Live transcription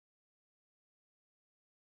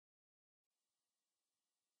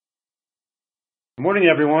Good morning,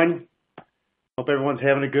 everyone. Hope everyone's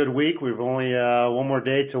having a good week. We've only one more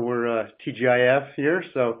day till we're TGIF here.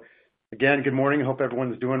 So, again, good morning. Hope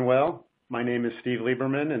everyone's doing well. My name is Steve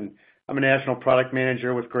Lieberman, and I'm a National Product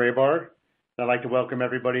Manager with Graybar. I'd like to welcome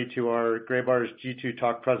everybody to our Graybar's G2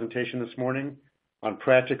 Talk presentation this morning on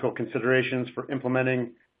practical considerations for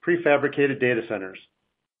implementing prefabricated data centers.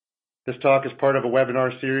 This talk is part of a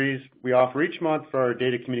webinar series we offer each month for our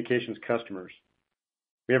data communications customers.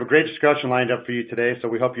 We have a great discussion lined up for you today, so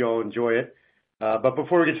we hope you all enjoy it. But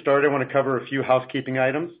before we get started, I want to cover a few housekeeping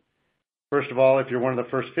items. First of all, if you're one of the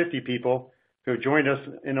first 50 people who have joined us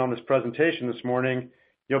in on this presentation this morning,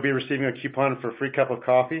 you'll be receiving a coupon for a free cup of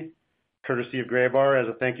coffee, courtesy of Graybar, as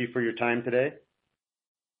a thank you for your time today.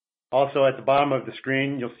 Also, at the bottom of the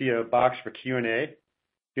screen, you'll see a box for Q&A.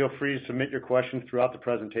 Feel free to submit your questions throughout the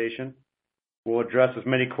presentation. We'll address as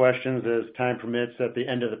many questions as time permits at the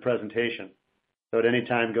end of the presentation. So at any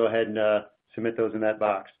time, go ahead and submit those in that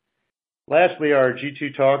box. Lastly, our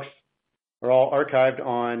G2 Talks are all archived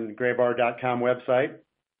on graybar.com website,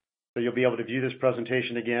 so you'll be able to view this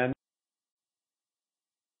presentation again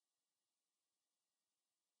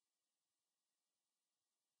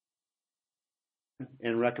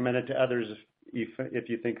and recommend it to others if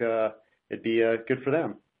you think it'd be good for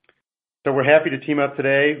them. So we're happy to team up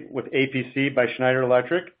today with APC by Schneider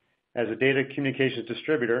Electric as a data communications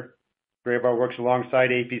distributor. Graybar works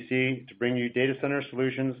alongside APC to bring you data center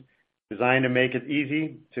solutions designed to make it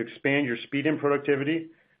easy to expand your speed and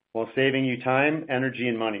productivity while saving you time, energy,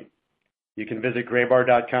 and money. You can visit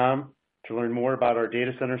graybar.com to learn more about our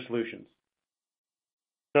data center solutions.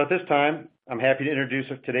 So at this time, I'm happy to introduce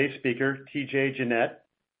today's speaker, TJ Jeanette.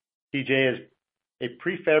 TJ is a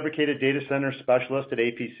prefabricated data center specialist at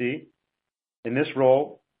APC. In this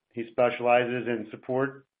role, he specializes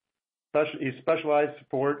support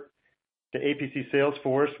to APC sales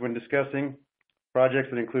force when discussing projects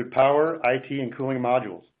that include power, IT, and cooling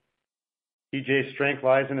modules. TJ's strength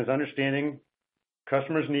lies in his understanding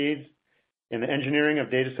customers' needs and the engineering of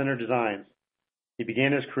data center designs. He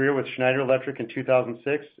began his career with Schneider Electric in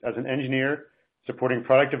 2006 as an engineer supporting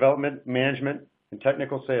product development, management, and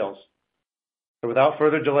technical sales. So without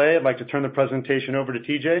further delay, I'd like to turn the presentation over to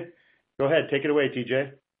TJ. Go ahead, take it away,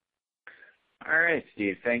 TJ. All right,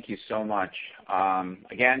 Steve, thank you so much.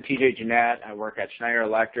 Again, TJ Jeanette, I work at Schneider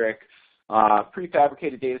Electric,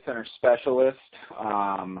 prefabricated data center specialist.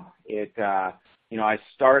 I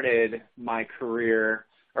started my career,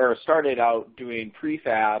 or started out doing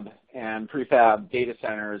prefab and prefab data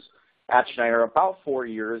centers at Schneider about 4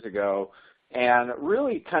 years ago, and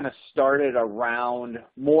really kind of started around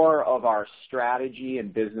more of our strategy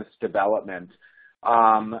and business development.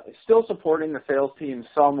 Still supporting the sales team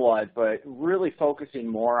somewhat, but really focusing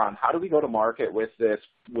more on how do we go to market with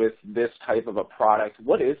this type of a product.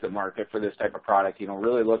 What is the market for this type of product?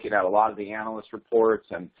 Really looking at a lot of the analyst reports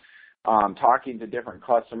and talking to different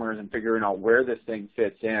customers and figuring out where this thing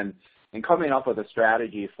fits in and coming up with a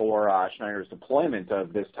strategy for Schneider's deployment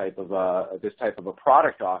of this type of a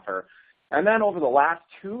product offer. And then over the last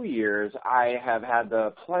 2 years, I have had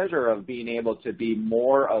the pleasure of being able to be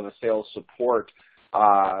more of a sales support,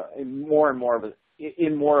 in more of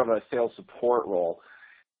a sales support role.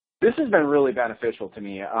 This has been really beneficial to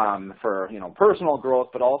me for personal growth,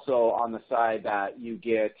 but also on the side that you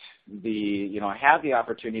get have the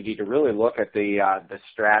opportunity to really look at the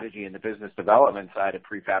strategy and the business development side of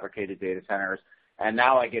prefabricated data centers. And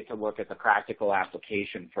now I get to look at the practical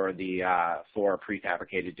application for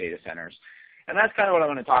prefabricated data centers. And that's kind of what I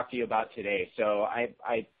want to talk to you about today. So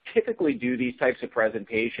I typically do these types of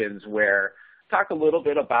presentations where I talk a little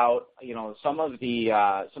bit about some of the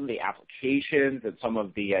applications and some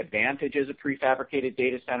of the advantages of prefabricated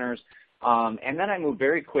data centers. And then I move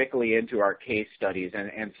very quickly into our case studies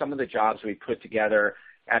and some of the jobs we put together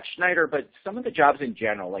at Schneider, but some of the jobs in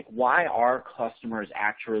general, like why are customers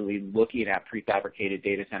actually looking at prefabricated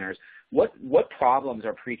data centers? What problems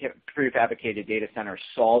are prefabricated data centers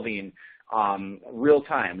solving real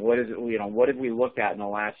time? What have we looked at in the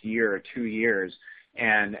last year or 2 years,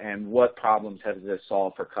 and what problems has this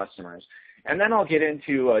solved for customers? And then I'll get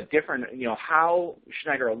into a different, how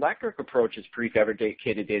Schneider Electric approaches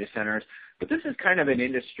prefabricated data centers. But this is kind of an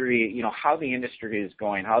industry, how the industry is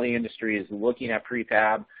going, how the industry is looking at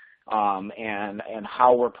prefab, and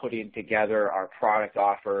how we're putting together our product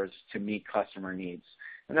offers to meet customer needs.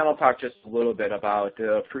 And then I'll talk just a little bit about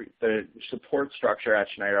the support structure at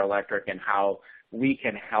Schneider Electric and how we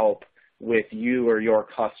can help with you or your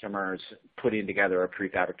customers putting together a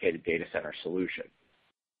prefabricated data center solution.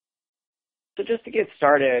 So just to get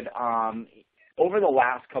started, over the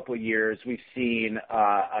last couple of years, we've seen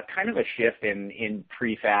a kind of a shift in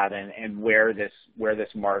prefab and where this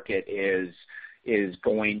market is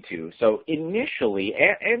going to. So initially,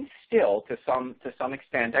 and still to some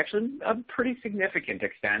extent, actually a pretty significant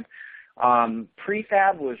extent,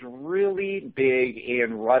 prefab was really big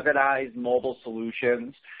in ruggedized mobile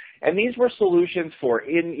solutions, and these were solutions for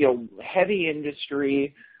heavy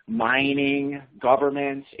industry, mining,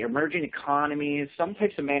 governments, emerging economies, some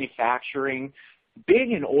types of manufacturing,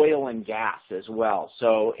 big in oil and gas as well.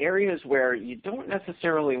 So areas where you don't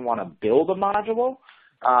necessarily want to build a module,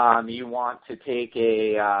 you want to take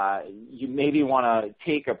you maybe want to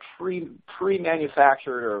take a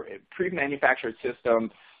pre-manufactured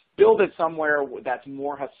system, build it somewhere that's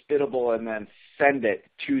more hospitable, and then send it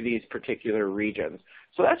to these particular regions.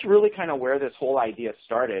 So that's really kind of where this whole idea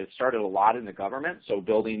started. It started a lot in the government, so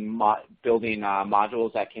building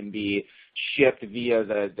modules that can be shipped via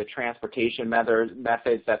the transportation methods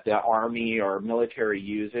that the Army or military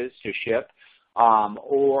uses to ship,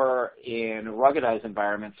 or in ruggedized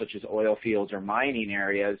environments such as oil fields or mining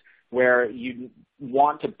areas where you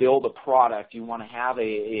want to build a product, you want to have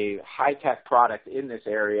a high-tech product in this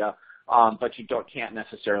area, but you can't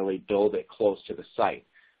necessarily build it close to the site.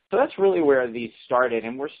 So that's really where these started,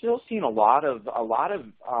 and we're still seeing a lot of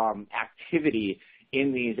activity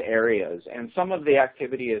in these areas. And some of the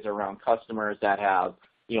activity is around customers that have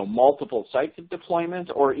multiple sites of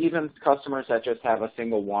deployment, or even customers that just have a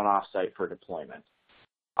single one-off site for deployment.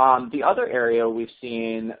 The other area we've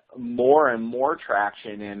seen more and more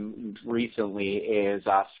traction in recently is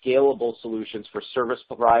scalable solutions for service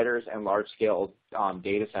providers and large-scale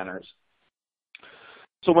data centers.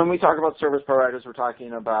 So when we talk about service providers, we're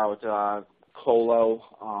talking about colo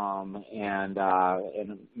and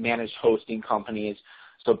managed hosting companies.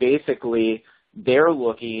 So basically, they're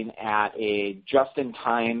looking at a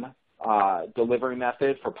just-in-time delivery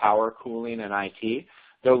method for power, cooling, and IT.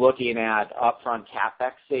 They're looking at upfront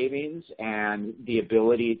CapEx savings and the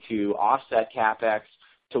ability to offset CapEx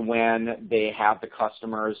to when they have the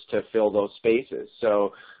customers to fill those spaces.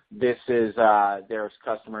 So this is there's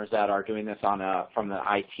customers that are doing this from the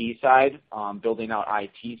IT side, building out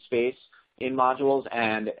IT space in modules,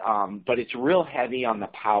 and but it's real heavy on the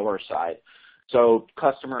power side. So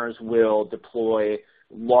customers will deploy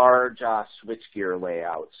large switchgear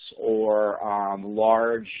layouts or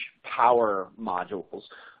large power modules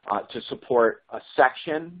to support a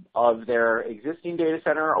section of their existing data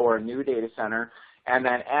center or a new data center. And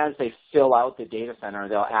then as they fill out the data center,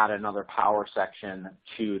 they'll add another power section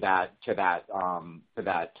to that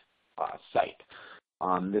site.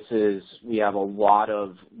 We have a lot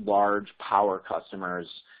of large power customers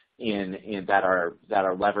that are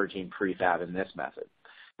leveraging prefab in this method.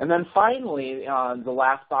 And then finally, the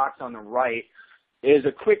last box on the right is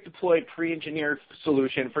a quick deployed pre-engineered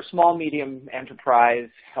solution for small, medium enterprise,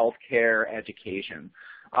 healthcare, education.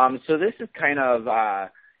 So this is kind of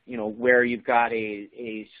where you've got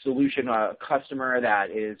a solution, a customer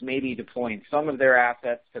that is maybe deploying some of their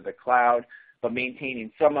assets to the cloud, but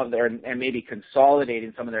maintaining some of their, and maybe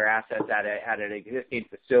consolidating some of their assets at an existing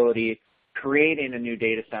facility, creating a new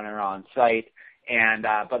data center on site, and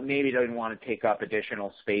but maybe doesn't want to take up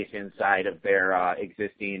additional space inside of their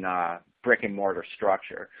existing brick and mortar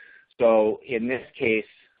structure. So in this case,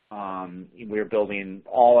 we're building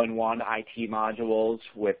all-in-one IT modules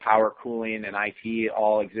with power, cooling, and IT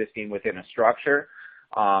all existing within a structure.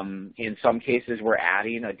 In some cases, we're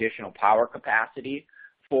adding additional power capacity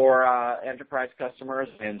for enterprise customers.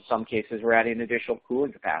 In some cases, we're adding additional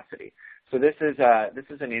cooling capacity. So this is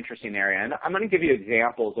an interesting area, and I'm going to give you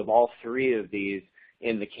examples of all three of these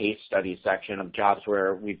in the case study section of jobs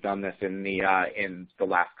where we've done this in the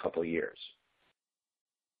last couple of years.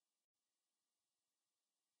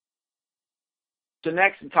 So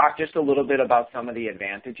next, talk just a little bit about some of the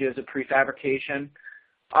advantages of prefabrication.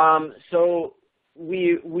 So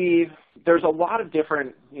there's a lot of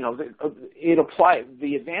different,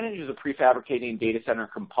 the advantages of prefabricating data center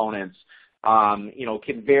components,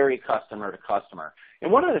 can vary customer to customer.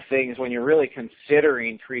 And one of the things when you're really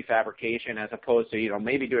considering prefabrication as opposed to,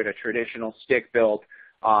 maybe doing a traditional stick build,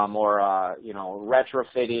 or,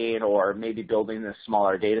 retrofitting, or maybe building this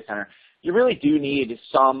smaller data center, you really do need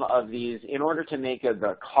some of these in order to make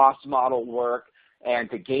the cost model work and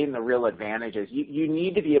to gain the real advantages. You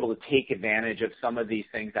need to be able to take advantage of some of these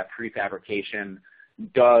things that prefabrication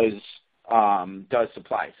does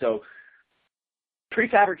supply. So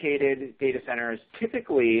prefabricated data centers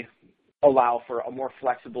typically allow for a more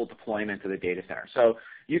flexible deployment of the data center. So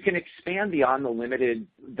you can expand beyond the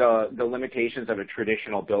limitations of a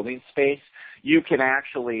traditional building space. You can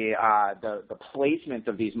actually, the placement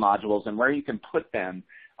of these modules and where you can put them,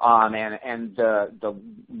 and the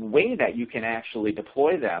way that you can actually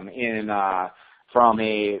deploy them in from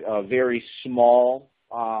a very small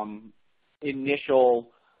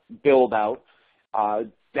initial build out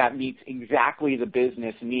that meets exactly the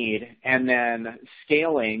business need, and then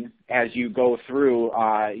scaling as you go through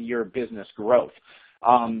your business growth.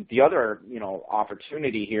 The other,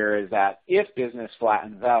 opportunity here is that if business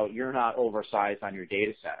flattens out, you're not oversized on your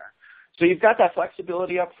data center. So you've got that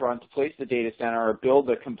flexibility up front to place the data center or build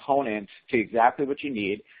the component to exactly what you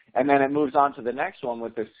need, and then it moves on to the next one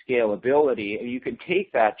with the scalability. And you can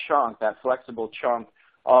take that chunk, that flexible chunk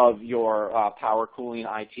of your power, cooling,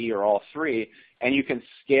 IT, or all three, and you can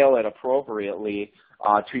scale it appropriately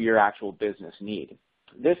to your actual business need.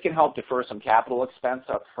 This can help defer some capital expense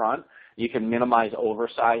up front. You can minimize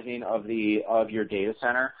oversizing of your data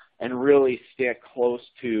center and really stick close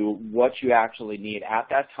to what you actually need at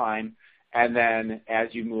that time. And then as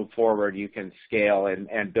you move forward, you can scale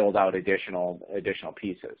and build out additional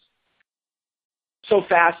pieces. So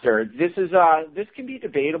faster, this can be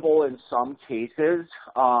debatable in some cases,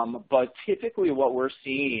 but typically what we're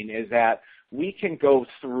seeing is that we can go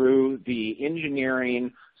through the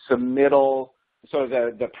engineering submittal, so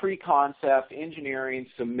the pre-concept, engineering,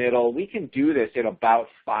 submittal. We can do this in about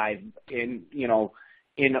in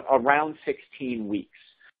around 16 weeks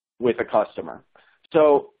with a customer.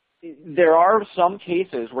 So there are some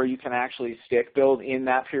cases where you can actually stick build in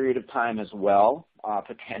that period of time as well,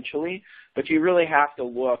 potentially, but you really have to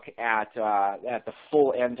look at the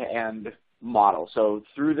full end-to-end model. So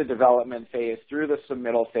through the development phase, through the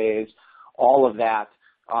submittal phase, all of that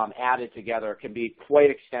added together can be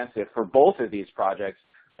quite extensive for both of these projects.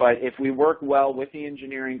 But if we work well with the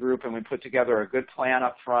engineering group and we put together a good plan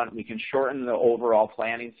up front, we can shorten the overall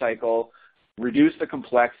planning cycle, reduce the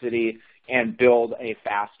complexity, and build a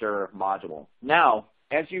faster module. Now,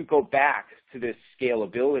 as you go back to this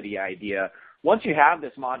scalability idea, once you have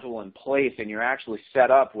this module in place and you're actually set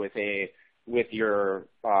up with your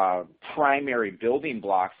primary building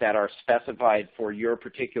blocks that are specified for your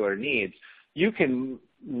particular needs, you can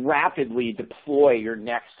rapidly deploy your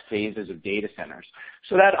next phases of data centers.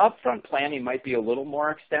 So that upfront planning might be a little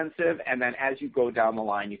more extensive, and then as you go down the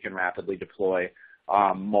line, you can rapidly deploy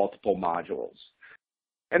multiple modules.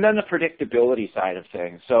 And then the predictability side of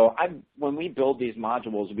things. So when we build these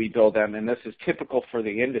modules, we build them, and this is typical for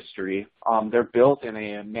the industry, they're built in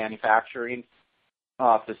a manufacturing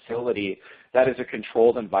facility that is a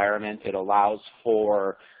controlled environment. It allows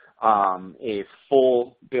for a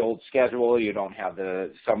full build schedule. You don't have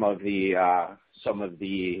some of the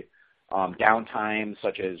downtime,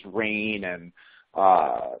 such as rain and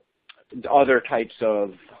other types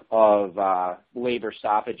of labor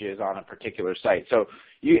stoppages on a particular site. So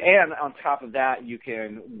and on top of that, you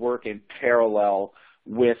can work in parallel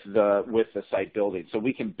with the site building. So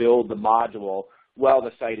we can build the module while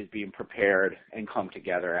the site is being prepared and come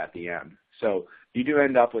together at the end. So you do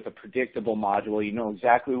end up with a predictable module. You know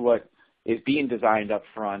exactly what is being designed up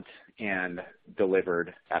front and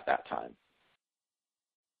delivered at that time.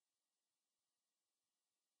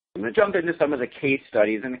 I'm going to jump into some of the case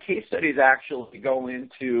studies, and the case studies actually go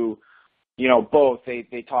into, both.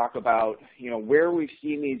 They talk about, where we've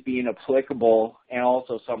seen these being applicable and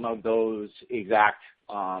also some of those exact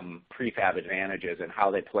prefab advantages and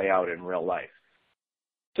how they play out in real life.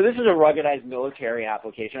 So this is a ruggedized military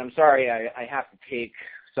application. I'm sorry, I have to take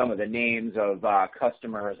some of the names of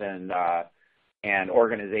customers and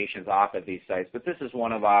organizations off of these sites, but this is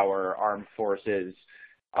one of our armed forces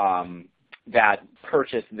that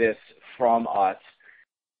purchased this from us.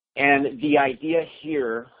 And the idea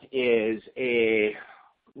here is a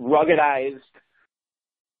ruggedized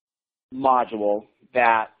module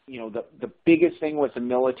that, the biggest thing with the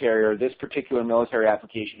military or this particular military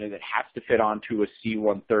application is it has to fit onto a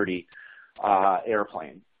C-130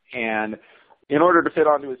 airplane. And in order to fit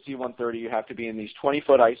onto a C-130, you have to be in these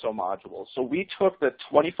 20-foot ISO modules. So we took the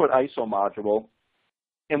 20-foot ISO module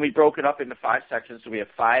and we broke it up into 5 sections. So we have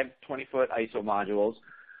 5 20-foot ISO modules,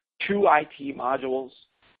 2 IT modules,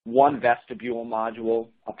 1 vestibule module,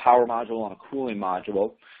 a power module, and a cooling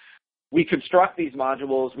module. We construct these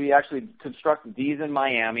modules. We actually constructed these in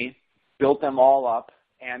Miami, built them all up,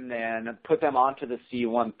 and then put them onto the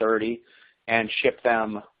C-130 and shipped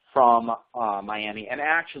them from Miami. And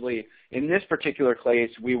actually, in this particular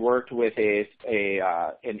case, we worked with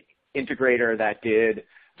an integrator that did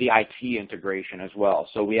the IT integration as well.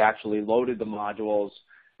 So we actually loaded the modules,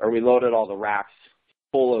 or we loaded all the racks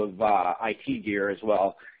full of IT gear as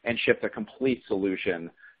well, and shipped a complete solution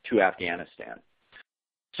to Afghanistan.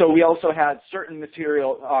 So we also had certain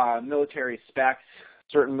military specs,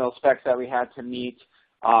 certain mil specs that we had to meet.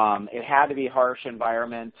 It had to be harsh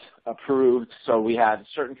environment approved, so we had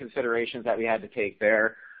certain considerations that we had to take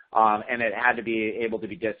there, and it had to be able to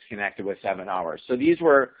be disconnected with 7 hours. So these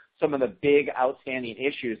were some of the big outstanding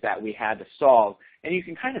issues that we had to solve, and you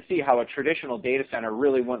can kind of see how a traditional data center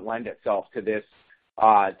really wouldn't lend itself to this,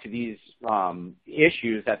 to these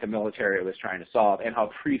issues that the military was trying to solve, and how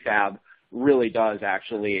prefab really does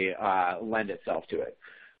actually lend itself to it.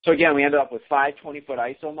 So again, we ended up with 5 20-foot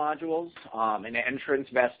ISO modules, an entrance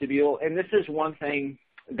vestibule, and this is one thing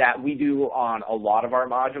that we do on a lot of our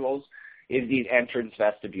modules is these entrance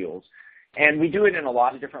vestibules. And we do it in a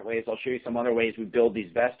lot of different ways. I'll show you some other ways we build these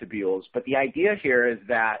vestibules, but the idea here is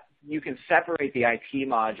that you can separate the IT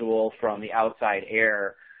module from the outside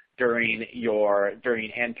air during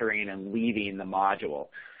entering and leaving the module.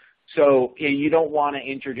 So you don't want to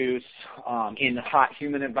introduce, in hot,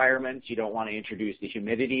 humid environments, you don't want to introduce the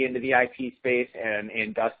humidity into the IT space, and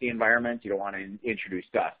in dusty environments, you don't want to introduce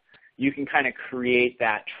dust. You can kind of create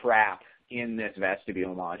that trap in this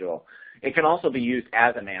vestibule module. It can also be used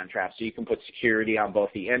as a man trap, so you can put security on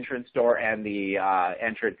both the entrance door and the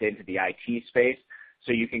entrance into the IT space,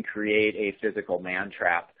 so you can create a physical man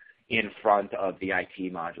trap in front of the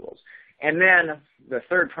IT modules. And then the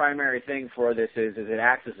third primary thing for this is it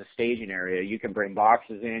acts as a staging area. You can bring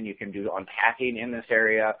boxes in, you can do unpacking in this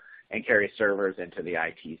area, and carry servers into the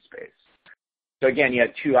IT space. So again, you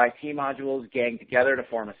have 2 IT modules ganged together to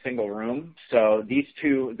form a single room. So the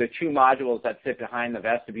two modules that sit behind the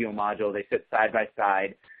vestibule module, they sit side by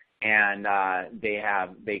side, and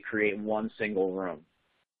they create one single room.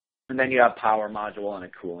 And then you have power module and a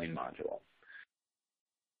cooling module.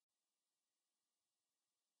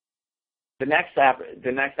 The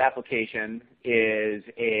next application is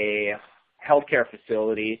a healthcare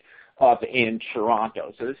facility up in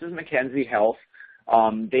Toronto. So this is Mackenzie Health.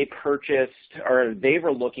 They purchased, or they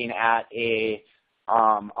were looking at a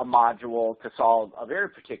module to solve a very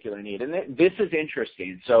particular need, and this is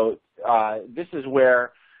interesting. So this is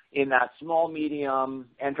where, in that small, medium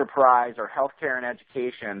enterprise or healthcare and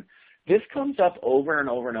education, this comes up over and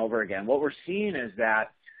over and over again. What we're seeing is that,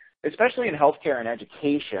 especially in healthcare and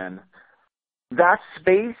education, that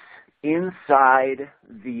space inside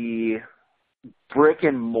the brick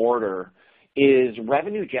and mortar is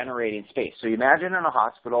revenue generating space. So you imagine in a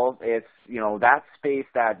hospital, it's, that space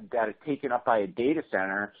that is taken up by a data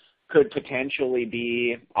center could potentially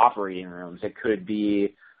be operating rooms. It could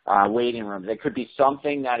be waiting rooms. It could be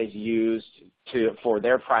something that is used for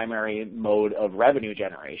their primary mode of revenue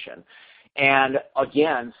generation. And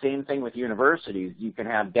again, same thing with universities. You can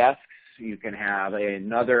have desks. You can have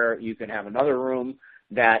another room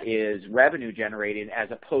that is revenue generating as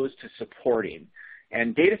opposed to supporting.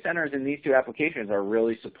 And data centers in these two applications are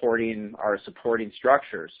really supporting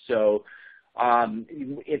structures. So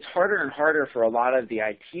it's harder and harder for a lot of the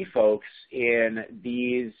IT folks in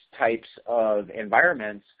these types of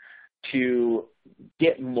environments to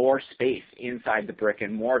get more space inside the brick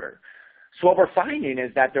and mortar. So what we're finding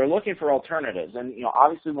is that they're looking for alternatives. And,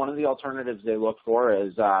 obviously one of the alternatives they look for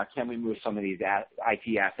is, can we move some of these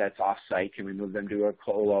IT assets off-site? Can we move them to a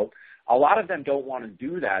colo? A lot of them don't want to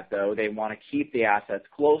do that, though. They want to keep the assets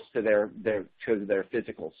close to their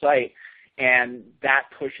physical site, and that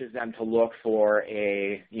pushes them to look for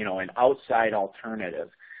an outside alternative.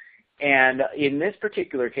 And in this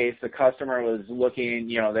particular case, the customer was looking,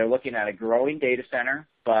 they're looking at a growing data center,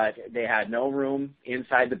 but they had no room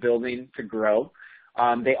inside the building to grow.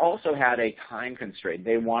 They also had a time constraint.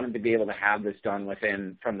 They wanted to be able to have this done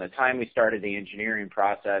from the time we started the engineering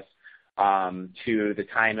process to the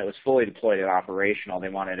time it was fully deployed and operational. They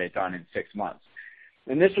wanted it done in 6 months.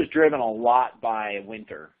 And this was driven a lot by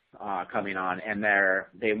winter coming on, and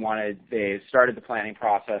they started the planning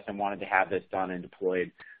process and wanted to have this done and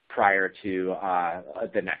deployed prior to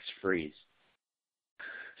the next freeze.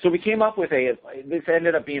 So we came up with this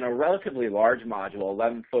ended up being a relatively large module,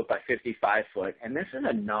 11 foot by 55 foot, and this is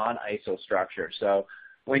a non-ISO structure. So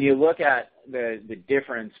when you look at the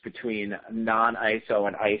difference between non-ISO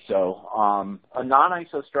and ISO, a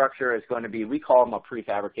non-ISO structure is going to be, we call them a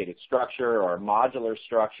prefabricated structure or a modular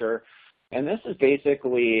structure, and this is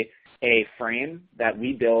basically a frame that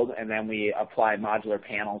we build and then we apply modular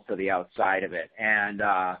panels to the outside of it. And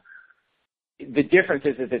the difference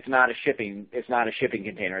is it's not a shipping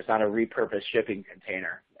container. It's not a repurposed shipping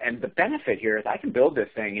container. And the benefit here is I can build this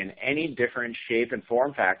thing in any different shape and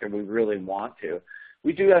form factor we really want to.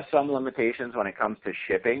 We do have some limitations when it comes to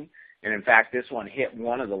shipping, And in fact, this one hit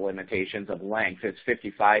one of the limitations of length. It's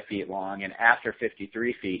 55 feet long, and after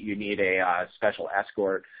 53 feet, you need a special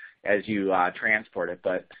escort as you transport it.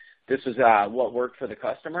 But this is what worked for the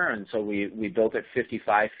customer, and so we built it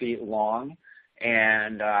 55 feet long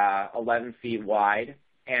and 11 feet wide.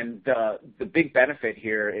 And the big benefit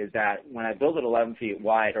here is that when I build it 11 feet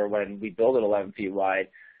wide, or when we build it 11 feet wide,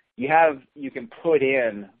 you can put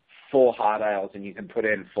in full hot aisles and you can put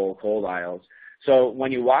in full cold aisles. So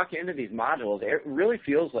when you walk into these modules, it really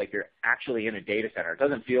feels like you're actually in a data center. It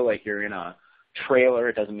doesn't feel like you're in a trailer.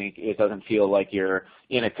 It doesn't feel like you're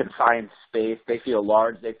in a confined space. They feel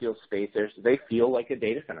large. They feel spacious. They feel like a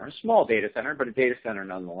data center, a small data center, but a data center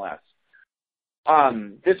nonetheless.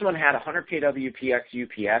 This one had 100 kW PX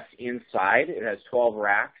UPS inside. It has 12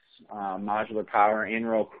 racks, modular power,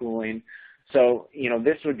 in-row cooling. So,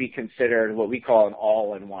 this would be considered what we call an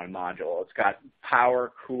all-in-one module. It's got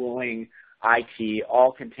power, cooling, IT,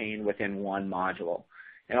 all contained within one module.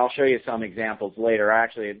 And I'll show you some examples later.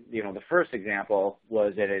 Actually, the first example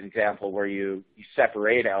was an example where you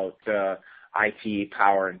separate out the IT,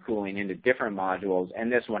 power, and cooling into different modules,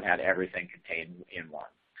 and this one had everything contained in one.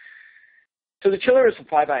 So the chiller is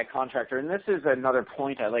supplied by a contractor, and this is another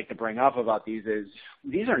point I like to bring up about these is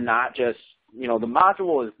these are not just, the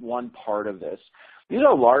module is one part of this. These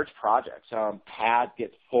are large projects. Pad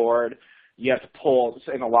gets poured. You have to pull,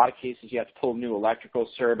 in a lot of cases, you have to pull new electrical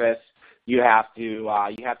service. You have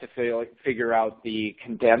to figure out the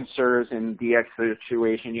condensers in DX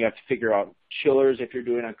situation. You have to figure out chillers if you're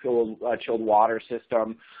doing a chilled water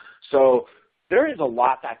system. So there is a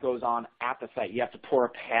lot that goes on at the site. You have to pour a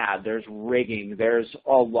pad. There's rigging. There's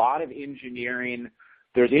a lot of engineering.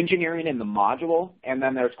 There's engineering in the module, and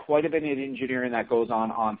then there's quite a bit of engineering that goes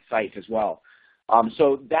on site as well.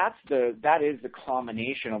 So that is the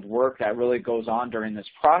combination of work that really goes on during this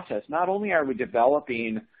process. Not only are we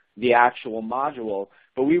developing the actual module,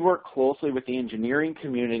 but we work closely with the engineering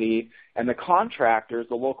community and the contractors,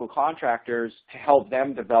 the local contractors, to help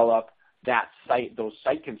them develop those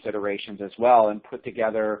site considerations as well, and put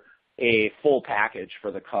together a full package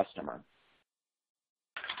for the customer.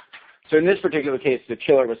 So in this particular case, the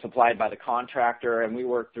chiller was supplied by the contractor, and we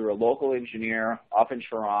worked through a local engineer up in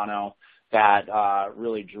Toronto that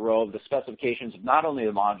really drove the specifications of not only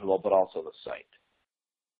the module, but also the site.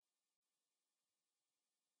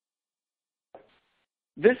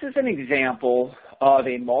 This is an example of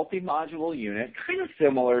a multi-module unit, kind of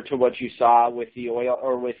similar to what you saw with the oil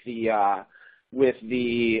or with the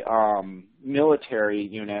military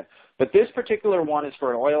unit. But this particular one is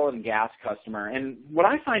for an oil and gas customer. And what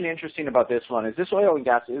I find interesting about this one is this oil and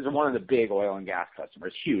gas is one of the big oil and gas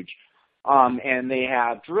customers, huge. And they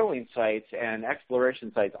have drilling sites and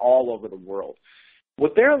exploration sites all over the world.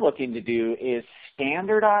 What they're looking to do is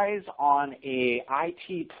standardize on a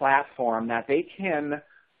IT platform that they can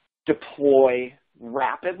deploy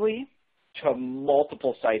rapidly to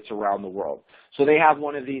multiple sites around the world. So they have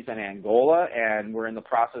one of these in Angola, and we're in the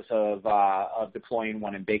process of deploying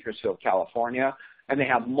one in Bakersfield, California. And they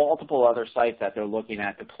have multiple other sites that they're looking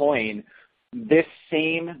at deploying this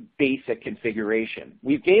same basic configuration.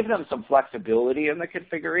 We gave them some flexibility in the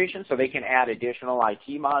configuration so they can add additional IT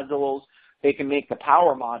modules. They can make the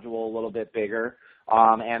power module a little bit bigger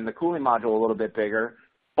and the cooling module a little bit bigger.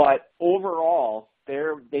 But overall,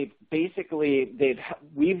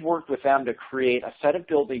 we've worked with them to create a set of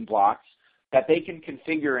building blocks that they can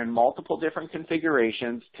configure in multiple different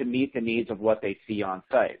configurations to meet the needs of what they see on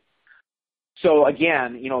site. So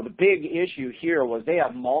again, the big issue here was they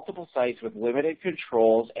have multiple sites with limited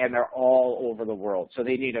controls, and they're all over the world. So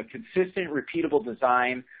they need a consistent, repeatable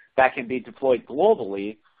design that can be deployed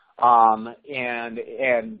globally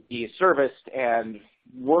and be serviced and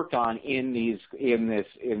worked on in these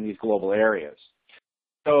global areas.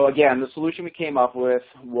 So again, the solution we came up with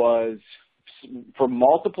was for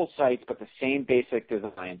multiple sites, but the same basic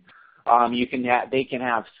design. They can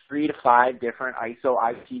have 3 to 5 different ISO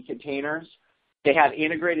IT containers. They have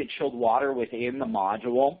integrated chilled water within the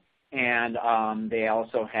module, and they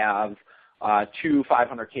also have 2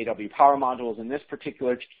 500 kW power modules. In this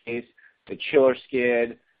particular case, the chiller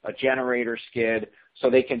skid, a generator skid, so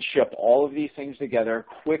they can ship all of these things together,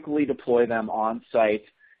 quickly deploy them on site,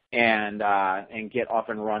 and get up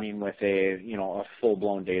and running with a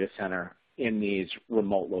full-blown data center in these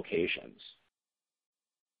remote locations.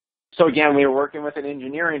 So again, we were working with an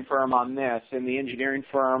engineering firm on this. In the engineering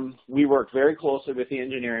firm, we work very closely with the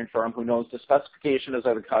engineering firm who knows the specifications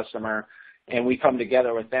of the customer, and we come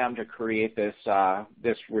together with them to create this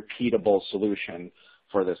repeatable solution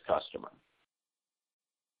for this customer.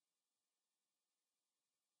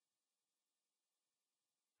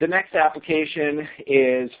 The next application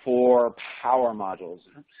is for power modules.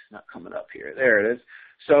 Oops, not coming up here. There it is.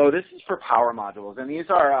 So this is for power modules, and these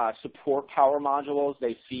are support power modules.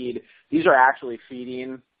 These are actually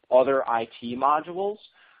feeding other IT modules.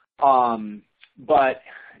 But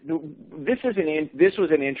this was an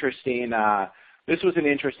interesting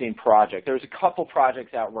project. There was a couple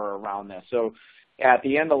projects that were around this. So at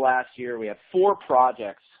the end of last year, we had 4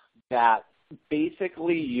 projects that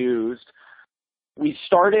basically we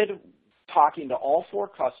started talking to all 4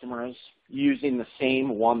 customers using the same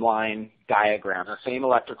one-line diagram, the same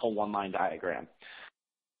electrical one-line diagram.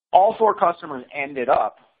 All 4 customers ended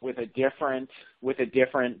up with a different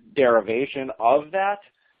derivation of that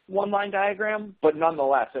one-line diagram, but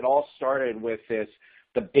nonetheless, it all started with this.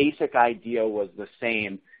 The basic idea was the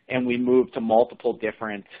same, and we moved to multiple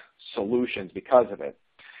different solutions because of it.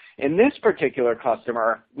 In this particular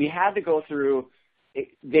customer, we had to go through.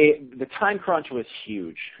 The time crunch was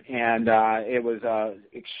huge, and it was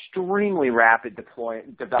extremely rapid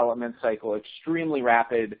development cycle, extremely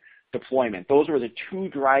rapid deployment. Those were the 2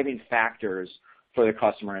 driving factors for the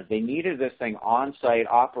customer. They needed this thing on-site,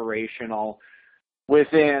 operational.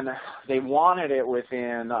 They wanted it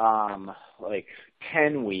within like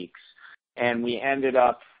 10 weeks, and we ended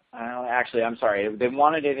up. They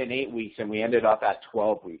wanted it in 8 weeks, and we ended up at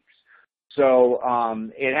 12 weeks. So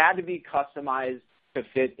it had to be customized to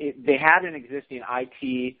fit. They had an existing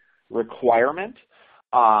IT requirement,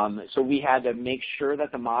 so we had to make sure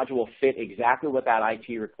that the module fit exactly what that IT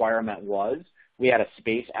requirement was. We had a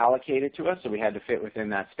space allocated to us, so we had to fit within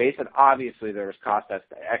that space, and obviously there was cost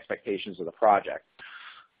expectations of the project.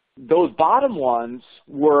 Those bottom ones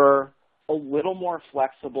were a little more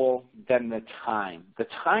flexible than the time. The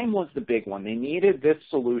time was the big one. They needed this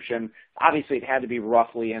solution. Obviously, it had to be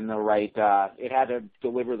roughly in the right, it had to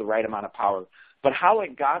deliver the right amount of power. But how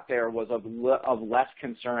it got there was of less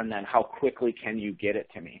concern than how quickly can you get it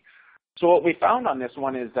to me. So what we found on this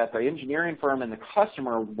one is that the engineering firm and the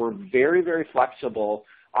customer were very, very flexible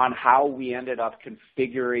on how we ended up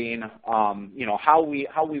configuring, how we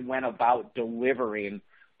went about delivering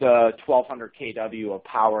the 1200 kW of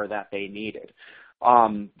power that they needed.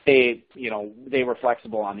 They were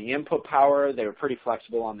flexible on the input power. They were pretty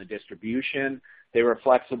flexible on the distribution. They were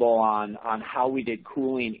flexible on how we did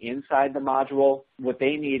cooling inside the module. What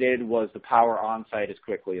they needed was the power on-site as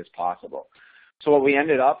quickly as possible. So what we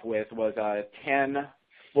ended up with was a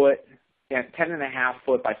 10.5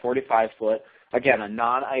 foot by 45 foot, again, a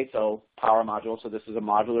non-ISO power module. So this is a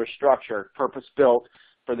modular structure, purpose-built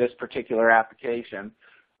for this particular application.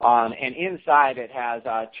 And inside it has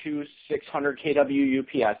 2 600 kW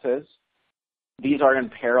UPSs. These are in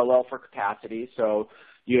parallel for capacity. So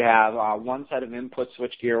you have one set of input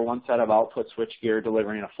switchgear, one set of output switchgear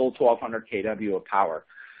delivering a full 1200 kW of power.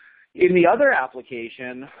 In the other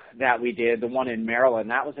application that we did, the one in Maryland,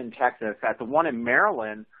 that was in Texas. At the one in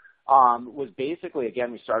Maryland was basically, again,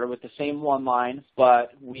 we started with the same one line,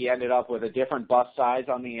 but we ended up with a different bus size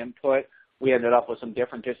on the input. We ended up with some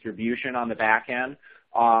different distribution on the back end.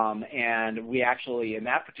 And we actually, in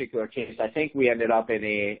that particular case, I think we ended up in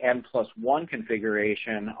a N+1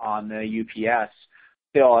 configuration on the UPS.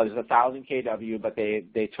 Still, it was 1,000 kW, but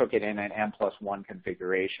they took it in an N+1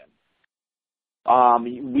 configuration.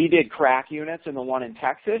 We did crack units in the one in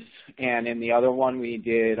Texas, and in the other one we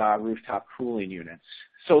did rooftop cooling units.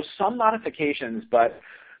 So some modifications, but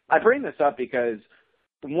I bring this up because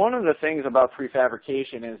one of the things about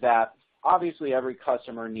prefabrication is that obviously every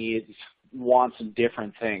customer wants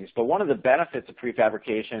different things, but one of the benefits of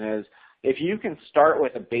prefabrication is if you can start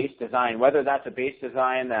with a base design, whether that's a base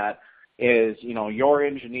design that is, your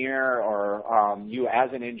engineer or you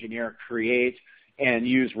as an engineer create and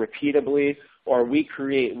use repeatably, or we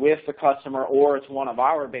create with the customer, or it's one of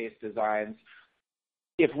our base designs,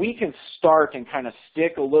 if we can start and kind of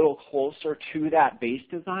stick a little closer to that base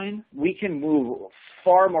design, we can move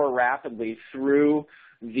far more rapidly through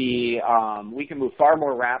the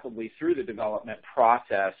development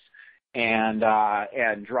process and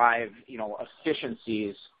drive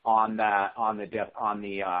efficiencies on the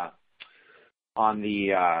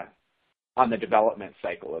development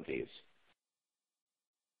cycle of these.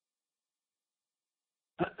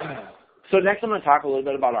 So next I'm going to talk a little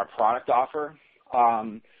bit about our product offer.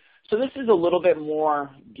 So this is a little bit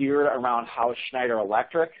more geared around how Schneider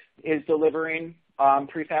Electric is delivering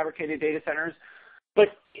prefabricated data centers.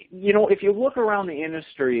 But, if you look around the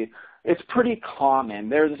industry, it's pretty common.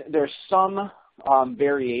 There's some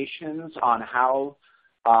variations on how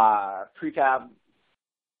prefab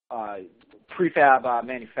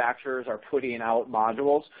manufacturers are putting out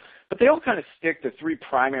modules, but they all kind of stick to 3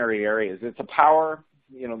 primary areas. It's a power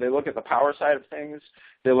they look at the power side of things,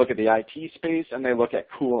 they look at the IT space, and they look at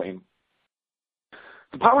cooling.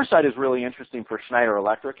 The power side is really interesting for Schneider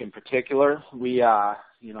Electric in particular. We,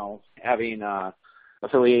 having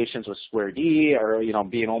affiliations with Square D, or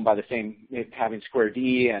being owned by the same, having Square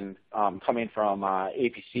D, and coming from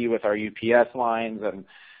APC with our UPS lines, and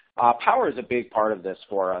power is a big part of this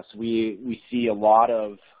for us. We see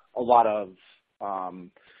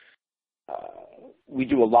we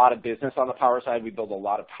do a lot of business on the power side. We build a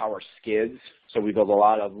lot of power skids, so we build a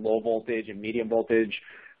lot of low voltage and medium voltage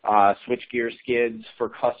switchgear skids for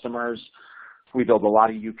customers. We build a lot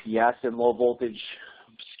of UPS and low voltage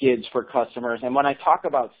skids for customers. And when I talk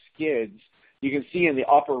about skids, you can see in the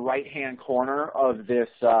upper right-hand corner of this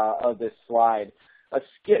slide, a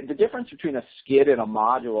skid. The difference between a skid and a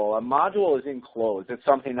module is enclosed. It's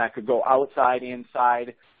something that could go outside,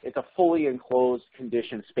 inside. It's a fully enclosed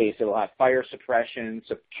conditioned space. It will have fire suppression,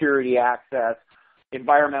 security access,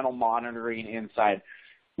 environmental monitoring inside.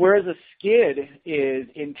 Whereas a skid is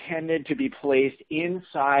intended to be placed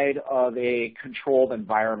inside of a controlled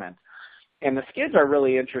environment. And the skids are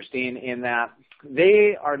really interesting in that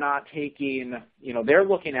they are not taking, they're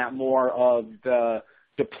looking at more of the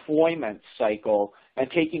deployment cycle and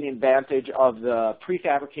taking advantage of the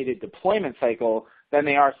prefabricated deployment cycle than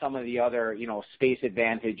they are some of the other, space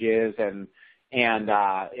advantages and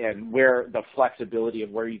where the flexibility of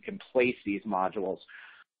where you can place these modules.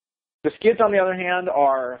 The skids, on the other hand,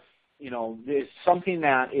 are, is something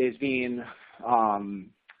that is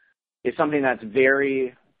something that's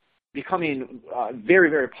becoming very,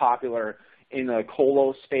 very popular in the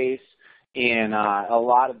colo space. And a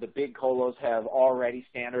lot of the big colos have already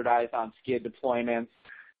standardized on skid deployments.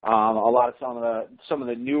 Some of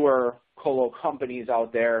the newer colo companies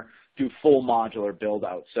out there do full modular build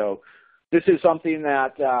out. So this is something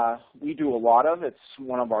that we do a lot of. It's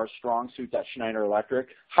one of our strong suits at Schneider Electric.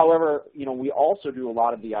 However, we also do a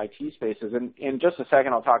lot of the IT spaces. And in just a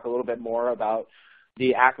second, I'll talk a little bit more about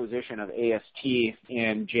the acquisition of AST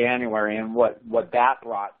in January and what that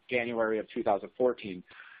brought, January of 2014,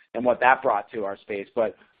 and what that brought to our space.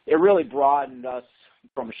 But it really broadened us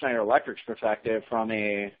from a Schneider Electric's perspective from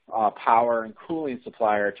a power and cooling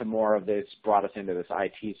supplier to more of this, brought us into this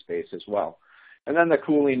IT space as well. And then the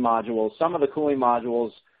cooling modules, some of the cooling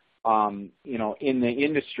modules, in the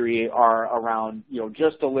industry are around,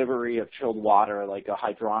 just delivery of chilled water, like a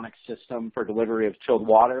hydronic system for delivery of chilled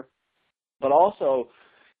water. But also,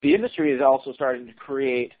 the industry is also starting to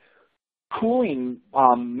create cooling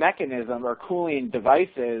mechanism or cooling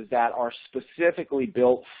devices that are specifically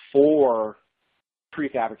built for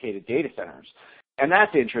prefabricated data centers. And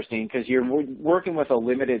that's interesting because you're working with a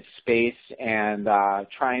limited space and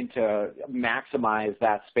trying to maximize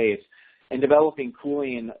that space, and developing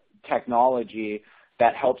cooling technology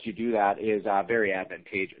that helps you do that is very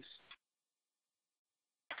advantageous.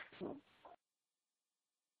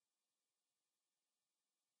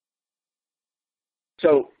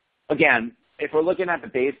 So again, if we're looking at the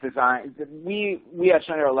base design, we at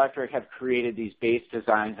Schneider Electric have created these base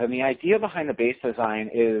designs, and the idea behind the base design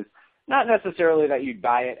is not necessarily that you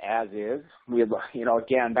buy it as is.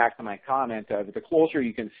 Again, back to my comment of the closer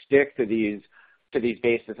you can stick to these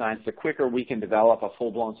base designs, the quicker we can develop a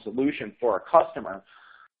full-blown solution for a customer.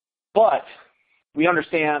 But we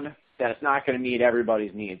understand that it's not going to meet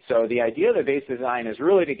everybody's needs. So the idea of the base design is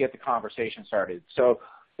really to get the conversation started. So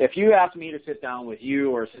if you ask me to sit down with you,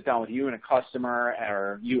 or sit down with you and a customer,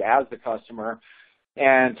 or you as the customer,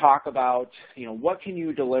 and talk about, what can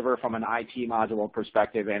you deliver from an IT module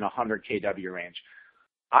perspective in 100 kW range,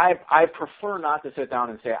 I prefer not to sit down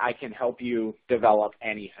and say I can help you develop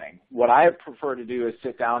anything. What I prefer to do is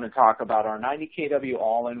sit down and talk about our 90 kW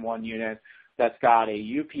all-in-one unit that's got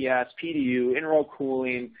a UPS, PDU, in-row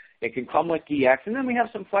cooling. It can come with DX, and then we have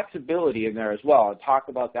some flexibility in there as well, and talk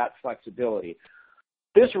about that flexibility.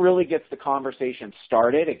 This really gets the conversation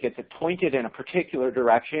started. It gets it pointed in a particular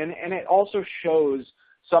direction, and it also shows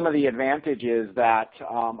some of the advantages that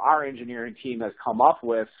our engineering team has come up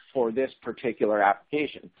with for this particular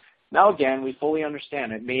application. Now, again, we fully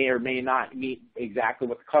understand it may or may not meet exactly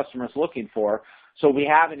what the customer is looking for, so we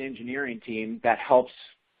have an engineering team that helps,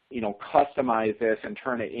 customize this and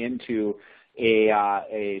turn it into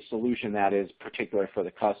a solution that is particular for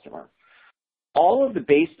the customer. All of the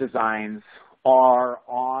base designs are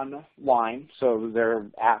online, so they're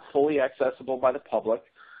fully accessible by the public.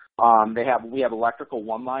 We have electrical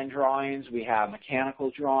one-line drawings, we have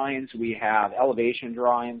mechanical drawings, we have elevation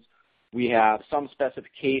drawings, we have some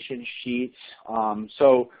specification sheets.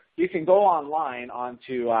 So you can go online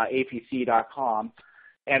onto apc.com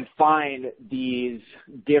and find these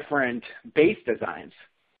different base designs.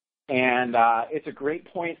 And it's a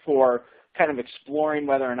great point for kind of exploring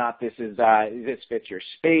whether or not this fits your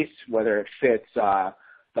space, whether it fits the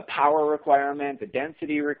power requirement, the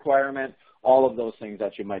density requirement, all of those things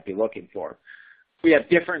that you might be looking for. We have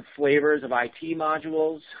different flavors of IT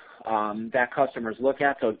modules that customers look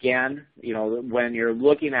at. So again, when you're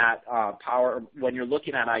looking at when you're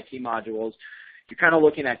looking at IT modules, you're kind of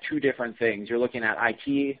looking at two different things. You're looking at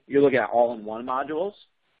you're looking at all-in-one modules,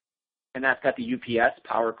 and that's got the UPS,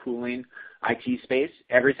 power, cooling, IT space,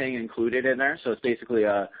 everything included in there. So it's basically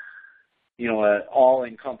a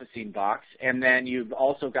all-encompassing box. And then you've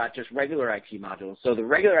also got just regular IT modules. So the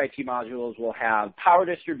regular IT modules will have power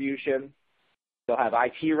distribution, they'll have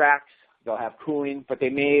IT racks, they'll have cooling, but they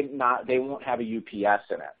won't have a UPS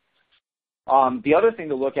in it. The other thing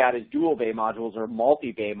to look at is dual bay modules or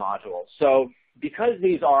multi-bay modules. So because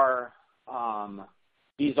these are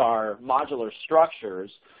modular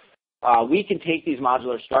structures, we can take these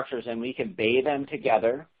modular structures and we can bay them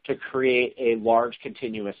together to create a large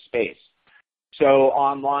continuous space. So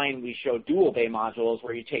online we show dual bay modules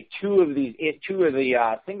where you take two of the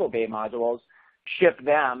single bay modules, ship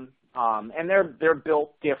them, and they're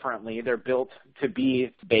built differently. They're built to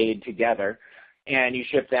be bayed together, and you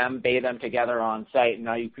ship them, bay them together on site, and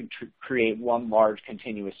now you can create one large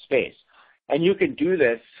continuous space. And you can do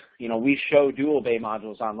this, we show dual bay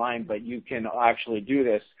modules online, but you can actually do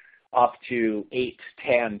this up to 8,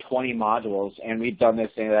 10, 20 modules, and we've done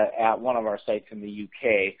this at one of our sites in the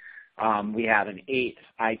UK. We have an 8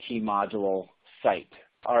 IT module site,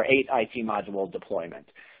 or 8 IT module deployment,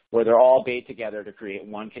 where they're all bayed together to create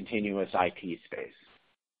one continuous IT space.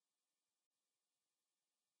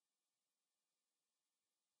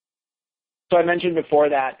 So I mentioned before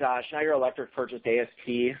that Schneider Electric purchased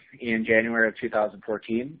AST in January of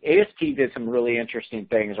 2014. AST did some really interesting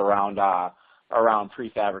things around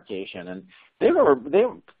prefabrication, and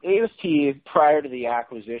AST prior to the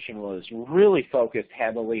acquisition was really focused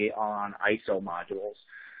heavily on ISO modules.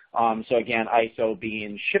 So again, ISO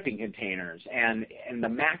being shipping containers and the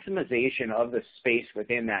maximization of the space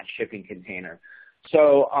within that shipping container.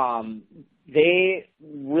 So they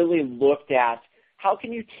really looked at how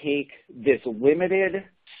can you take this limited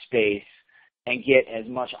space and get as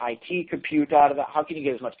much IT compute out of it? How can you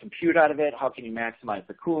get as much compute out of it? How can you maximize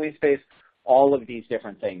the cooling space? All of these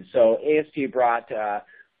different things. So AST brought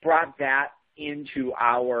that into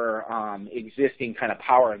our existing kind of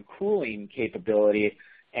power and cooling capability,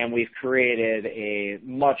 and we've created a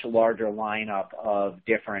much larger lineup of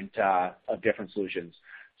different solutions.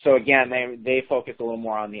 So again, they focused a little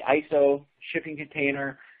more on the ISO shipping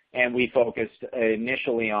container, and we focused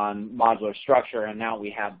initially on modular structure, and now we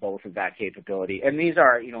have both of that capability. And these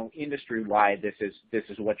are, industry-wide. This is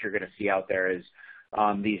what you're going to see out there is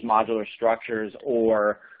these modular structures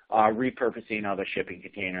or repurposing of a shipping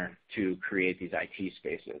container to create these IT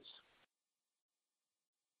spaces.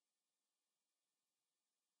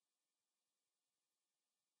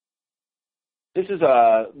 This is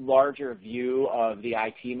a larger view of the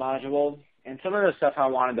IT module, and some of the stuff I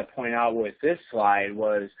wanted to point out with this slide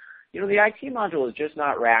was, the IT module is just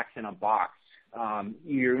not racks in a box.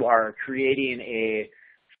 You are creating a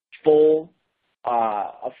full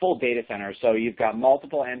data center, so you've got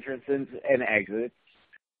multiple entrances and exits.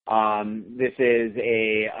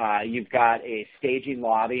 You've got a staging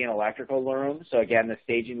lobby and electrical room. So again, the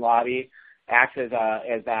staging lobby acts as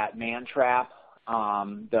that man trap,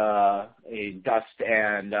 a dust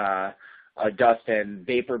and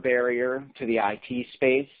vapor barrier to the IT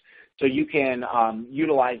space. So you can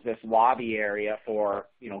utilize this lobby area for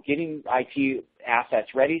getting IT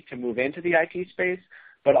assets ready to move into the IT space,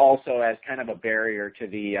 but also as kind of a barrier to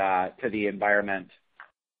the environment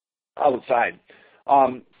outside.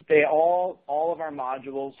 All of our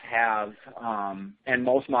modules have, and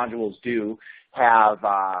most modules do have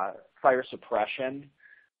fire suppression,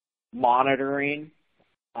 monitoring,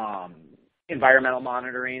 environmental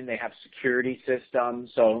monitoring. They have security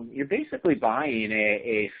systems. So you're basically buying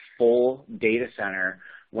a full data center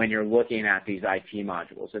when you're looking at these IT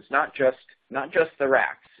modules. It's not just the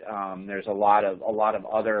racks. There's a lot of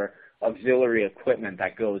other auxiliary equipment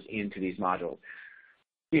that goes into these modules.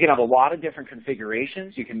 You can have a lot of different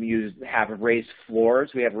configurations. You can have raised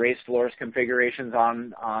floors. We have raised floors configurations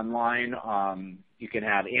online. You can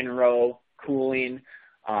have in-row cooling.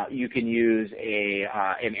 You can use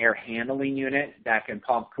an air handling unit that can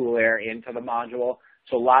pump cool air into the module.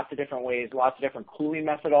 So lots of different ways, lots of different cooling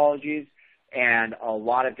methodologies, and a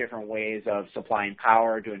lot of different ways of supplying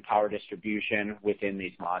power, doing power distribution within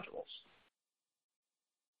these modules.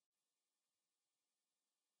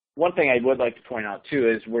 One thing I would like to point out too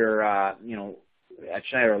is we're, at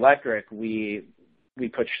Schneider Electric, we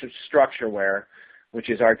put StructureWare, which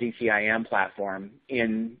is our DCIM platform,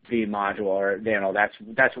 in the module, or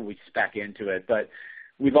that's what we spec into it. But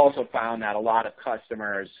we've also found that a lot of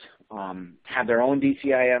customers have their own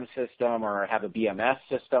DCIM system or have a BMS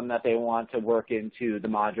system that they want to work into the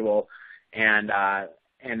module, and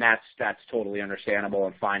that's totally understandable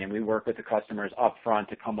and fine. And we work with the customers up front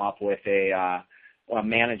to come up with a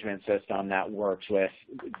management system that works with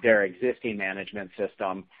their existing management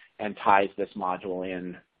system and ties this module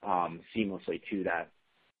in seamlessly to that.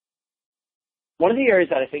 One of the areas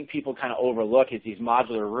that I think people kind of overlook is these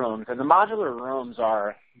modular rooms. And the modular rooms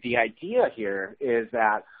are, the idea here is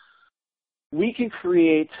that we can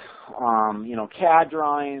create, CAD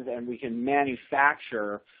drawings, and we can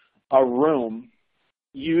manufacture a room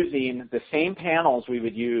using the same panels we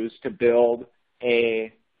would use to build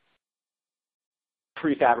a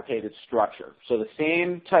prefabricated structure. So the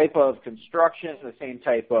same type of construction, the same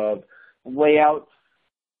type of layout.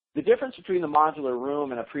 The difference between the modular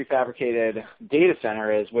room and a prefabricated data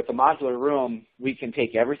center is with the modular room, we can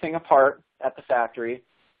take everything apart at the factory,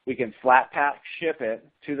 we can flat pack ship it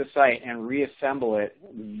to the site and reassemble it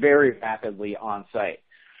very rapidly on site.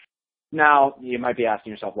 Now, you might be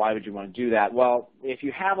asking yourself, why would you want to do that? Well, if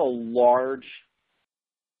you have a large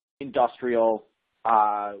industrial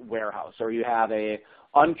warehouse, or you have a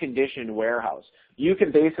unconditioned warehouse, you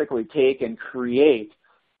can basically take and create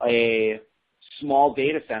a small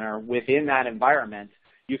data center within that environment.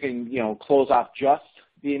 You can, close off just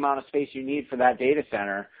the amount of space you need for that data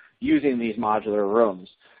center using these modular rooms.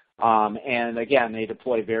 And again, they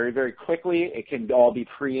deploy very, very quickly. It can all be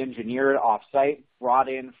pre-engineered off-site, brought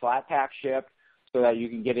in, flat pack shipped, so that you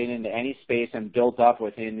can get it into any space and built up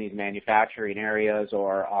within these manufacturing areas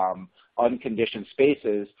or unconditioned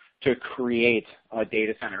spaces to create a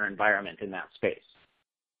data center environment in that space.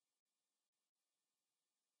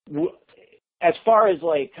 As far as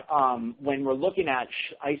when we're looking at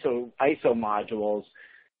ISO modules,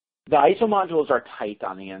 the ISO modules are tight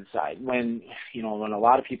on the inside. When a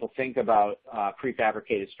lot of people think about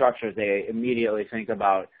prefabricated structures, they immediately think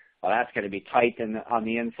about, well, that's going to be tight on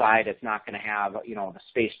the inside. It's not going to have the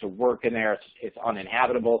space to work in there. It's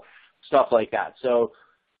uninhabitable, stuff like that. So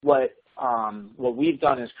what we've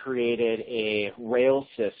done is created a rail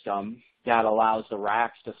system that allows the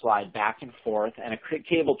racks to slide back and forth, and a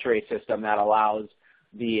cable tray system that allows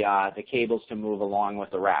the cables to move along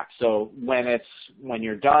with the rack. So when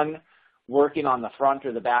you're done working on the front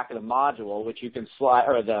or the back of the module, which you can slide,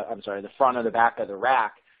 or the front or the back of the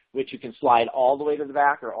rack, which you can slide all the way to the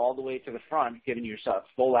back or all the way to the front, giving yourself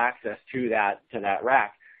full access to that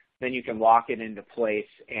rack, then you can lock it into place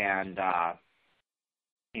and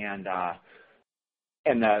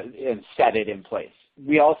set it in place.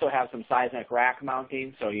 We also have some seismic rack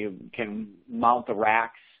mounting, so you can mount the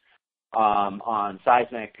racks on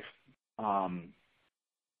seismic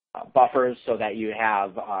buffers, so that you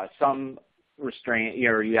have some restraint,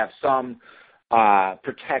 or you have some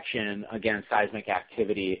protection against seismic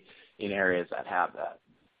activity in areas that have that.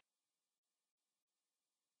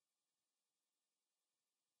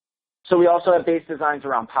 So we also have base designs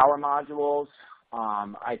around power modules.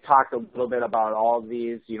 I talked a little bit about all of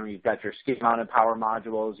these. You've got your skid-mounted power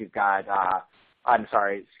modules. You've got,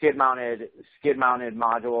 skid-mounted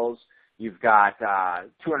modules. You've got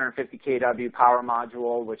 250 kW power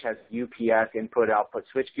module, which has UPS input-output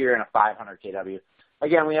switchgear, and a 500 kW.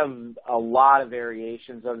 Again, we have a lot of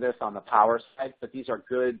variations of this on the power side, but these are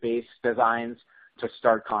good base designs to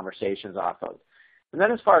start conversations off of. And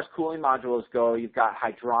then as far as cooling modules go, you've got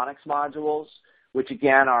hydronics modules, which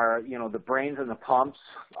again are, the brains and the pumps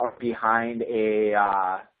are behind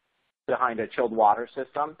a chilled water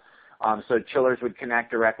system. So chillers would connect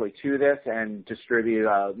directly to this and distribute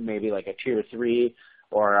maybe like a tier 3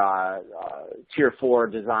 or tier 4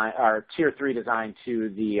 design, or tier 3 design to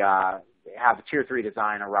have a tier 3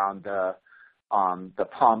 design around the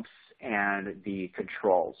pumps and the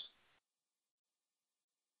controls.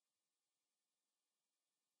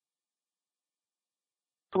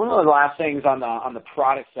 So one of the last things on the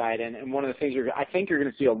product side, and one of the things I think you're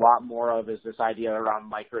going to see a lot more of, is this idea around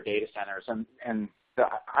micro data centers. And the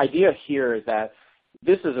idea here is that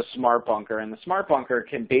this is a smart bunker, and the smart bunker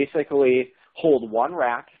can basically hold one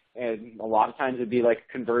rack, and a lot of times it'd be like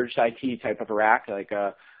a converged IT type of a rack, like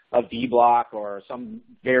a V-block or some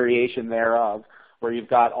variation thereof, where you've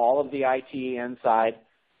got all of the IT inside.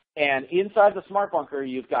 And inside the smart bunker,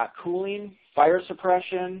 you've got cooling, fire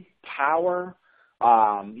suppression, power,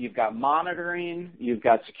 you've got monitoring, you've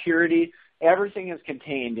got security. Everything is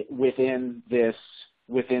contained within this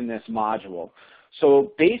module.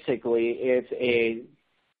 So basically, it's a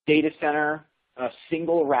data center, a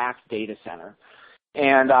single rack data center.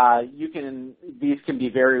 And these can be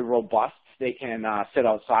very robust. They can sit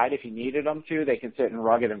outside if you needed them to. They can sit in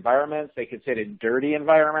rugged environments. They can sit in dirty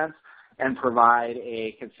environments and provide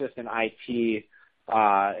a consistent IT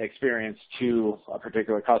experience to a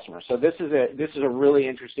particular customer. So this is a really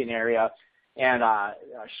interesting area, and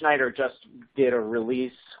Schneider just did a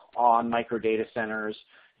release on micro data centers,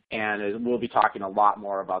 and we'll be talking a lot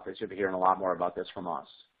more about this. You'll be hearing a lot more about this from us.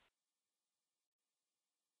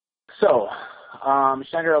 So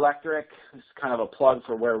Schneider Electric is kind of a plug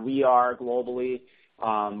for where we are globally.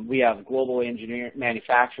 We have global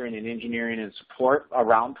manufacturing and engineering and support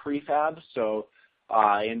around prefab. So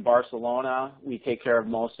in Barcelona, we take care of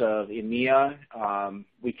most of EMEA.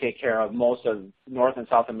 We take care of most of North and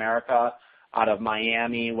South America out of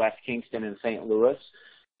Miami, West Kingston, and St. Louis.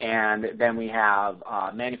 And then we have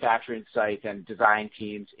manufacturing sites and design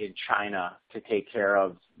teams in China to take care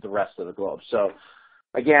of the rest of the globe. So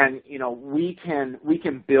again, we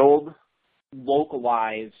can build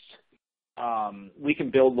localized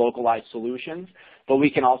solutions, but we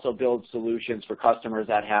can also build solutions for customers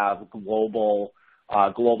that have global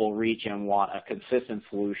reach and want a consistent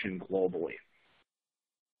solution globally.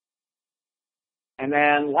 And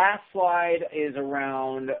then last slide is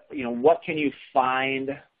around, what can you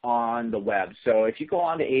find on the web? So if you go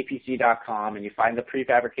on to apc.com and you find the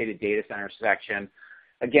prefabricated data center section,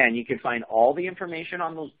 again, you can find all the information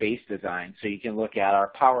on those base designs. So you can look at our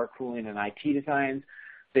power, cooling, and IT designs.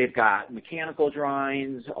 They've got mechanical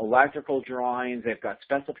drawings, electrical drawings. They've got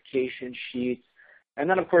specification sheets. And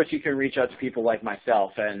then, of course, you can reach out to people like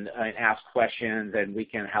myself and ask questions, and we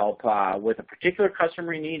can help with a particular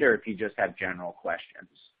customer need, or if you just have general questions.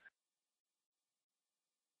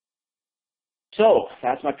 So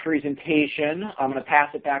that's my presentation. I'm going to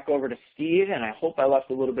pass it back over to Steve, and I hope I left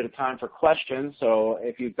a little bit of time for questions. So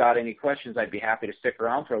if you've got any questions, I'd be happy to stick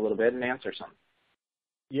around for a little bit and answer some.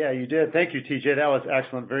 Yeah, you did. Thank you, TJ. That was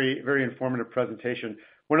excellent. Very, very informative presentation.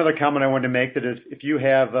 One other comment I wanted to make that is if you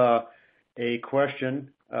have a question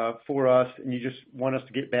for us and you just want us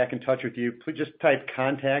to get back in touch with you, please just type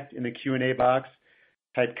contact in the Q&A box.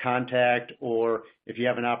 Type contact, or if you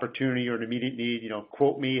have an opportunity or an immediate need,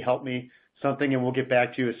 quote me, help me, something, and we'll get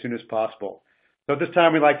back to you as soon as possible. So at this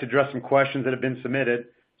time, we'd like to address some questions that have been submitted.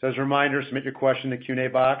 So as a reminder, submit your question in the Q&A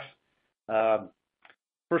box.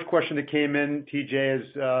 First question that came in, TJ,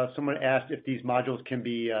 is someone asked if these modules can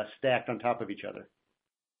be stacked on top of each other.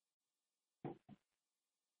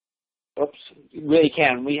 Oops, they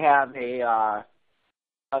can. We have a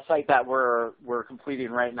site that we're completing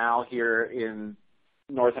right now here in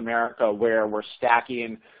North America where we're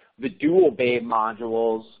stacking the dual bay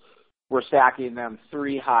modules. We're stacking them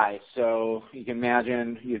 3 high. So you can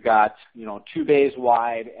imagine you've got 2 bays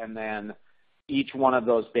wide, and then each one of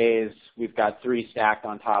those bays, we've got 3 stacked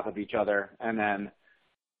on top of each other, and then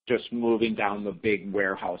just moving down the big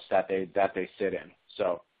warehouse that they sit in.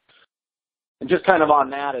 So, and just kind of on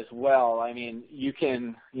that as well, I mean, you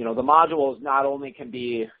can, the modules not only can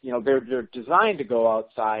be, they're designed to go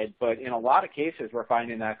outside, but in a lot of cases, we're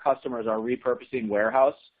finding that customers are repurposing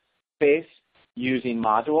warehouse space using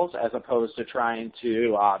modules as opposed to trying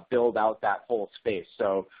to build out that whole space.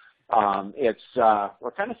 So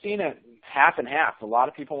we're kind of seeing it half and half. A lot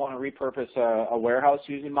of people want to repurpose a warehouse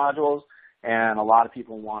using modules, and a lot of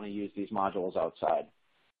people want to use these modules outside.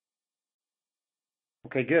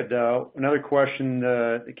 Okay, good. Another question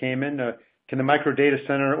that came in, can the micro data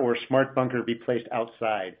center or smart bunker be placed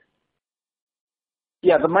outside?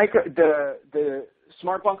 Yeah, the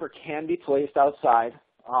smart bunker can be placed outside.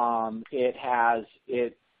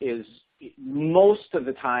 It is most of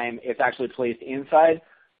the time it's actually placed inside,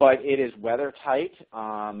 but it is weather tight.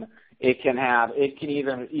 It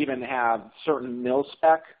can even have certain mil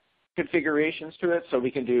spec configurations to it, so we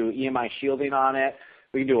can do EMI shielding on it.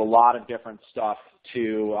 We can do a lot of different stuff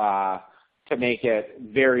to make it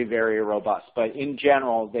very, very robust. But in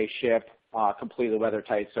general, they ship completely weather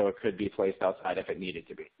tight, so it could be placed outside if it needed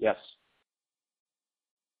to be. Yes.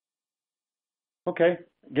 Okay.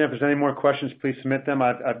 Again, if there's any more questions, please submit them.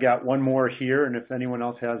 I've got one more here, and if anyone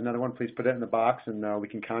else has another one, please put it in the box, and we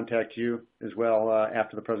can contact you as well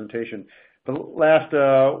after the presentation. But last,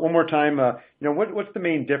 one more time, what's the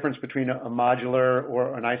main difference between a modular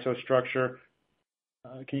or an ISO structure?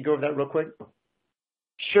 Can you go over that real quick?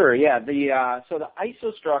 Sure. Yeah. So the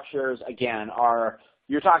ISO structures again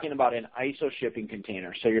you're talking about an ISO shipping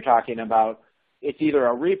container. So you're talking about it's either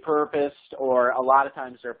a repurposed or a lot of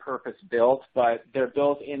times they're purpose-built, but they're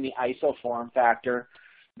built in the ISO form factor.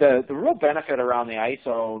 The real benefit around the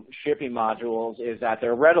ISO shipping modules is that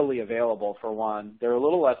they're readily available, for one. They're a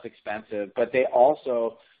little less expensive, but they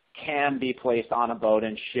also can be placed on a boat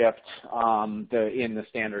and shipped in the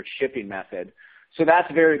standard shipping method. So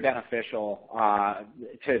that's very beneficial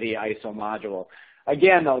to the ISO module.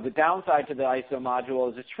 Again, though, the downside to the ISO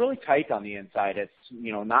module is it's really tight on the inside. It's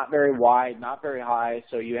not very wide, not very high,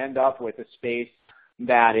 so you end up with a space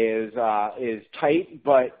that is tight,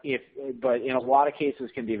 but in a lot of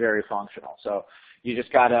cases can be very functional. So you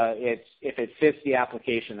just gotta, if it fits the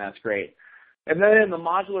application, that's great. And then in the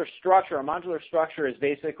modular structure, a modular structure is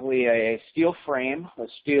basically a steel frame, a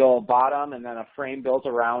steel bottom, and then a frame built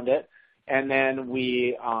around it. And then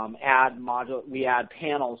we add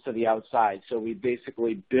panels to the outside. So we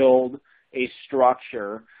basically build a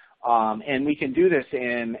structure, and we can do this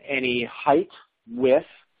in any height, width,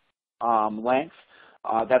 length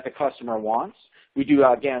that the customer wants. We do,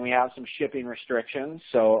 again, we have some shipping restrictions.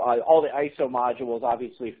 So all the ISO modules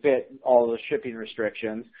obviously fit all the shipping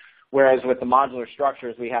restrictions, whereas with the modular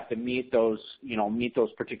structures, we have to meet those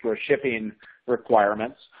particular shipping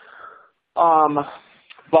requirements.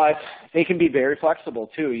 But they can be very flexible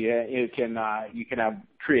too. You can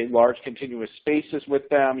create large continuous spaces with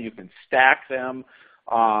them. You can stack them,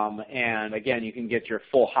 and again, you can get your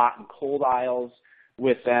full hot and cold aisles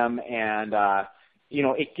with them. And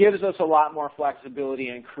it gives us a lot more flexibility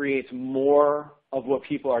and creates more of what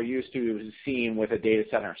people are used to seeing with a data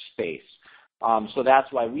center space. So that's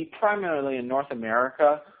why we primarily in North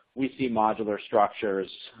America we see modular structures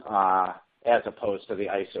as opposed to the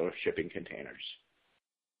ISO shipping containers.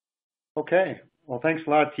 Okay. Well, thanks a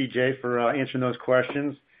lot, TJ, for answering those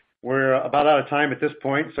questions. We're about out of time at this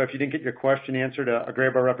point, so if you didn't get your question answered, a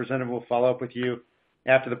Graybar representative will follow up with you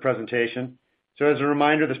after the presentation. So as a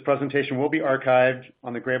reminder, this presentation will be archived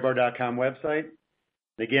on the graybar.com website.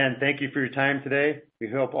 Again, thank you for your time today. We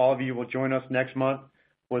hope all of you will join us next month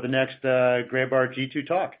for the next Graybar G2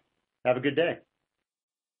 Talk. Have a good day.